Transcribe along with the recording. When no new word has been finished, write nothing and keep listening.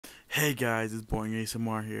Hey guys, it's Boring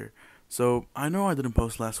ASMR here. So I know I didn't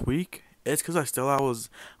post last week. It's because I was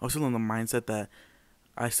still in the mindset that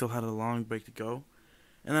I still had a long break to go,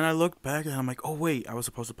 and then I looked back and I'm like, oh wait, I was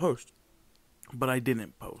supposed to post, but I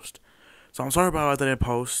didn't post. So I'm sorry about that I didn't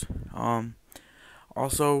post.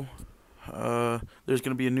 Also, there's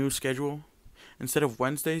gonna be a new schedule instead of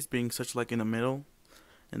Wednesdays being such like in the middle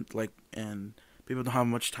and people don't have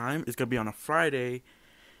much time. It's gonna be on a Friday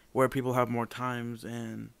where people have more times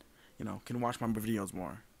and can watch my videos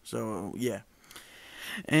more. So yeah,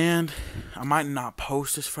 and I might not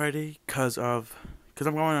post this Friday because I'm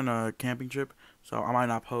going on a camping trip, so I might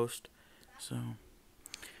not post. So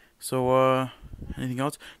so anything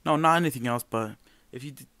else? No, not anything else. But if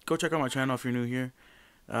you go check out my channel if you're new here,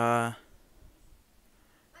 uh,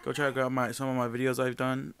 go check out my some of my videos I've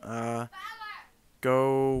done.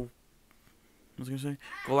 Go. What was I gonna say?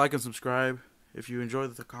 Go like and subscribe if you enjoy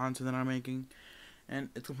the content that I'm making, and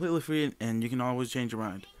it's completely free and you can always change your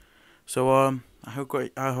mind. So I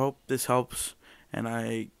hope this helps, and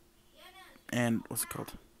what's it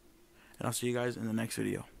called? And I'll see you guys in the next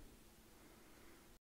video.